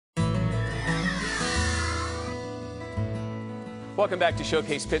Welcome back to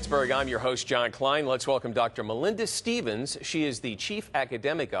Showcase Pittsburgh. I'm your host, John Cline. Let's welcome Dr. Melinda Stevens. She is the Chief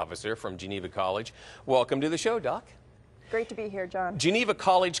Academic Officer from Geneva College. Welcome to the show, Doc. Great to be here, John. Geneva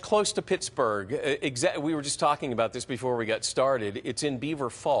College, close to Pittsburgh. We were just talking about this before we got started. It's in Beaver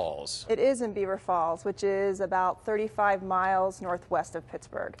Falls. It is in Beaver Falls, which is about 35 miles northwest of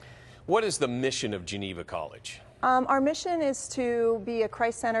Pittsburgh. What is the mission of Geneva College? Our mission is to be a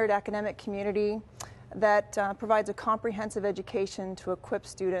Christ-centered academic community that provides a comprehensive education to equip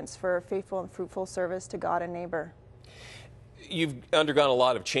students for faithful and fruitful service to God and neighbor. You've undergone a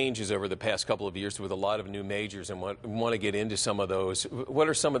lot of changes over the past couple of years with a lot of new majors, and want to get into some of those. What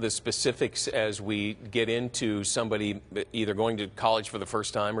are some of the specifics as we get into somebody either going to college for the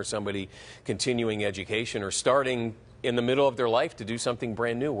first time or somebody continuing education or starting in the middle of their life to do something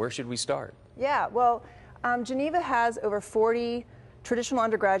brand new? Where should we start? Yeah, well, Geneva has over 40 traditional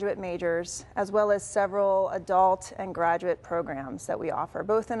undergraduate majors, as well as several adult and graduate programs that we offer,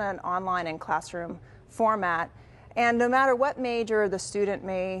 both in an online and classroom format. And no matter what major the student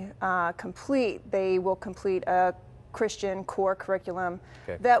may complete, they will complete a Christian core curriculum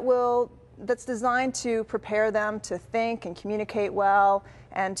that's designed to prepare them to think and communicate well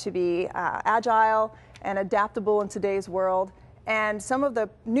and to be agile and adaptable in today's world. And some of the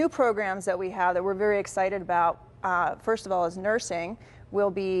new programs that we have that we're very excited about, first of all, is nursing.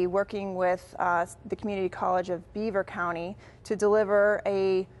 We'll be working with the Community College of Beaver County to deliver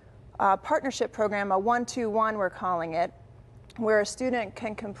a partnership program, a 1-2-1 we're calling it, where a student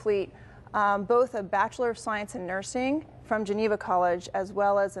can complete both a Bachelor of Science in Nursing from Geneva College as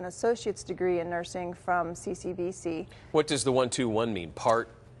well as an associate's degree in nursing from CCBC. What does the 1-2-1 mean?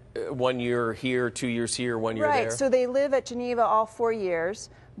 1 year here, 2 years here, 1 year there? Right, so they live at Geneva all 4 years,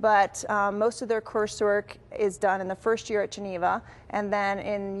 but most of their coursework is done in the first year at Geneva, and then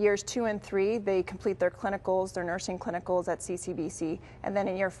in years 2 and 3 they complete their clinicals, their nursing clinicals at CCBC, and then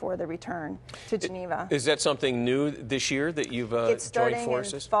in year 4 they return to Geneva. Is that something new this year that you've joined forces? It's starting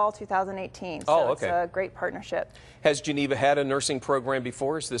in fall 2018, so it's a great partnership. Has Geneva had a nursing program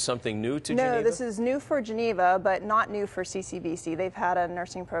before? Is this something new to Geneva? No, this is new for Geneva, but not new for CCBC. They've had a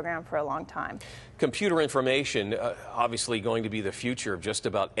nursing program for a long time. Computer information, obviously going to be the future of just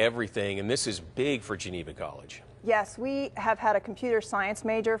about everything, and this is big for Geneva College. Yes, we have had a computer science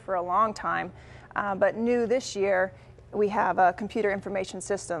major for a long time, but new this year we have computer information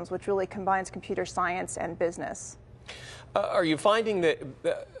systems, which really combines computer science and business. Are you finding that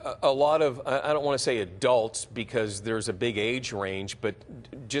a lot of, I don't want to say adults because there's a big age range, but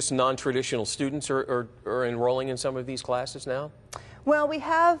just non-traditional students are enrolling in some of these classes now? Well, we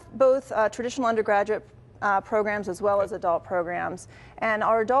have both traditional undergraduate programs as well as adult programs, and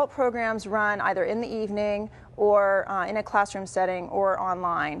our adult programs run either in the evening or in a classroom setting or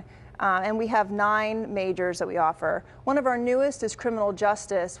online. And we have 9 majors that we offer. One of our newest is criminal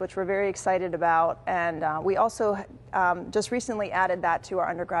justice, which we're very excited about, and we also just recently added that to our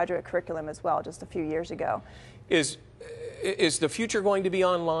undergraduate curriculum as well, just a few years ago. Is the future going to be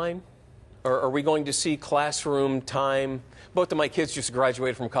online? Or are we going to see classroom time? Both of my kids just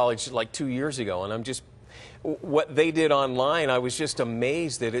graduated from college like 2 years ago, and what they did online, I was just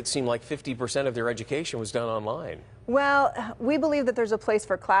amazed that it seemed like 50% of their education was done online. Well, we believe that there's a place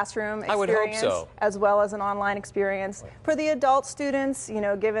for classroom experience, I would hope so, as well as an online experience. Right. For the adult students, you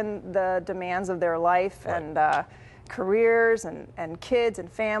know, given the demands of their life and careers and kids and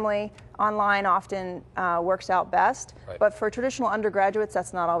family, online often works out best. Right. But for traditional undergraduates,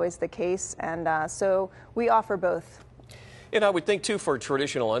 that's not always the case, and so we offer both. And I would think, too, for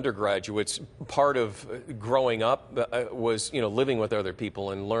traditional undergraduates, part of growing up was, you know, living with other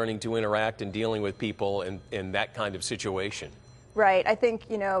people and learning to interact and dealing with people in that kind of situation. Right. I think,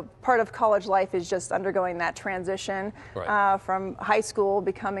 you know, part of college life is just undergoing that transition from high school,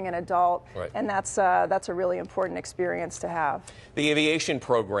 becoming an adult, and that's a really important experience to have. The aviation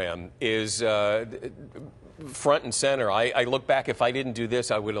program is front and center. I look back, if I didn't do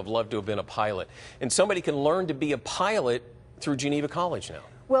this, I would have loved to have been a pilot. And somebody can learn to be a pilot through Geneva College now.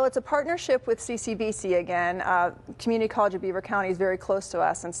 Well, it's a partnership with CCBC again. Community College of Beaver County is very close to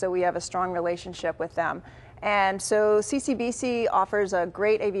us, and so we have a strong relationship with them. And so CCBC offers a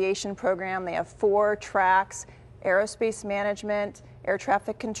great aviation program. They have 4 tracks: aerospace management, air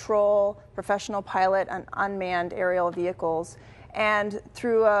traffic control, professional pilot, and unmanned aerial vehicles. And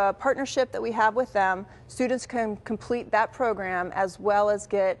through a partnership that we have with them, students can complete that program as well as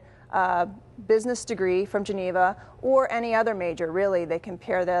get business degree from Geneva or any other major, really. They can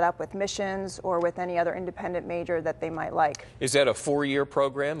pair that up with missions or with any other independent major that they might like. Is that a 4-year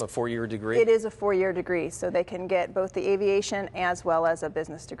program, a 4-year degree? It is a 4-year degree, so they can get both the aviation as well as a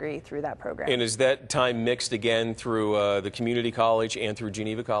business degree through that program. And is that time mixed again through the community college and through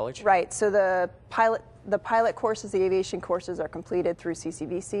Geneva College? Right, so the pilot courses, the aviation courses are completed through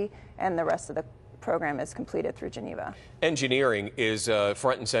CCVC, and the rest of the program is completed through Geneva. Engineering is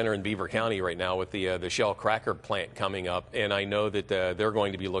front and center in Beaver County right now with the Shell cracker plant coming up, and I know that they're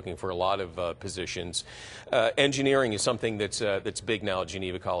going to be looking for a lot of positions. Engineering is something that's big now at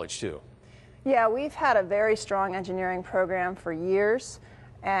Geneva College too. Yeah, we've had a very strong engineering program for years,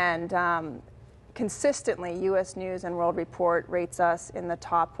 and consistently U.S. News and World Report rates us in the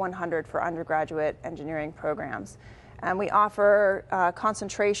top 100 for undergraduate engineering programs. And we offer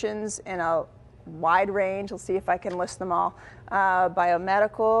concentrations in a wide range. We'll see if I can list them all.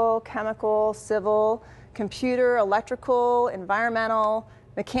 Biomedical, chemical, civil, computer, electrical, environmental,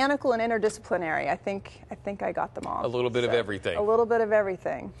 mechanical, and interdisciplinary. I think I got them all. A little bit of everything. A little bit of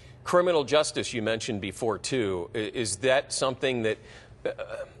everything. Criminal justice you mentioned before too. Is that something that,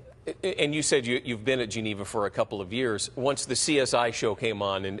 and you said you've been at Geneva for a couple of years. Once the CSI show came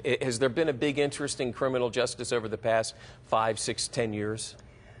on, and has there been a big interest in criminal justice over the past 5, 6, 10 years?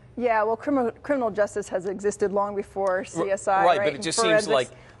 Yeah, well, criminal justice has existed long before CSI, right? But it just seems like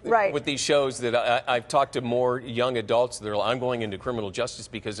right. With these shows that I've talked to more young adults that are like, I'm going into criminal justice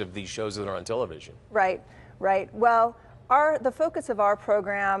because of these shows that are on television. Right, right. Well, the focus of our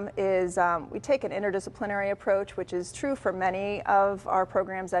program is we take an interdisciplinary approach, which is true for many of our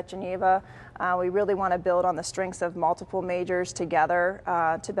programs at Geneva. We really want to build on the strengths of multiple majors together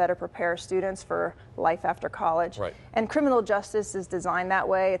to better prepare students for life after college. Right. And criminal justice is designed that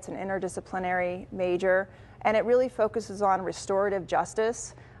way. It's an interdisciplinary major, and it really focuses on restorative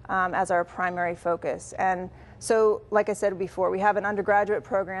justice as our primary focus. And so, like I said before, we have an undergraduate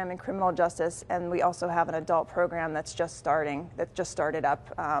program in criminal justice, and we also have an adult program that just started up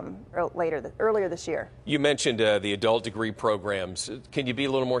earlier this year. You mentioned the adult degree programs. Can you be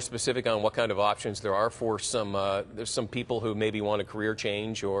a little more specific on what kind of options there are for there's some people who maybe want a career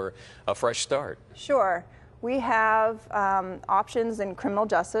change or a fresh start? Sure. We have options in criminal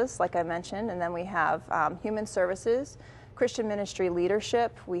justice, like I mentioned, and then we have human services, Christian ministry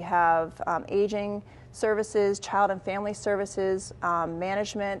leadership, we have aging services, child and family services,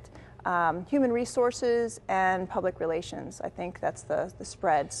 management, human resources, and public relations. I think that's the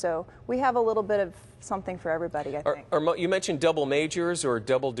spread. So we have a little bit of something for everybody, I think. You mentioned double majors or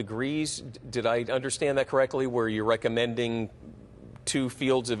double degrees. Did I understand that correctly, where you're recommending 2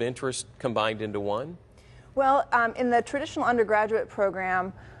 fields of interest combined into one? Well, in the traditional undergraduate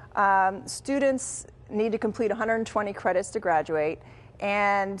program, students need to complete 120 credits to graduate,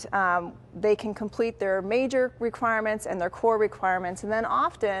 and they can complete their major requirements and their core requirements, and then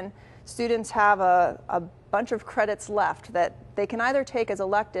often students have a bunch of credits left that they can either take as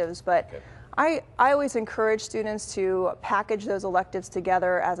electives, but okay. I always encourage students to package those electives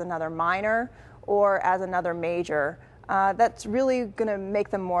together as another minor or as another major. That's really going to make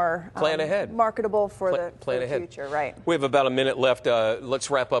them more marketable for the future. Right. We have about a minute left. Let's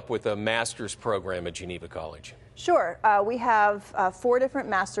wrap up with a master's program at Geneva College. Sure. We have 4 different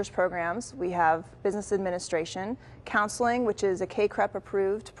master's programs. We have business administration, counseling, which is a KCREP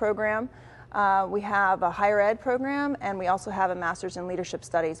approved program. We have a higher ed program, and we also have a master's in leadership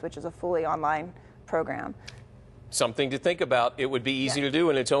studies, which is a fully online program. Something to think about. It would be easy to do,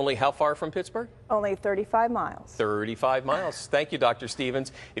 and it's only how far from Pittsburgh? Only 35 miles. 35 miles. Thank you, Dr.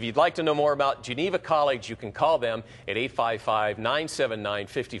 Stevens. If you'd like to know more about Geneva College, you can call them at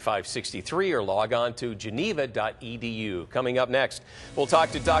 855-979-5563 or log on to geneva.edu. Coming up next, we'll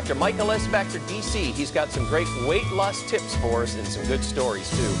talk to Dr. Michael Espector, D.C. He's got some great weight loss tips for us and some good stories,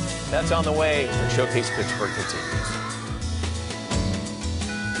 too. That's on the way when Showcase Pittsburgh continues.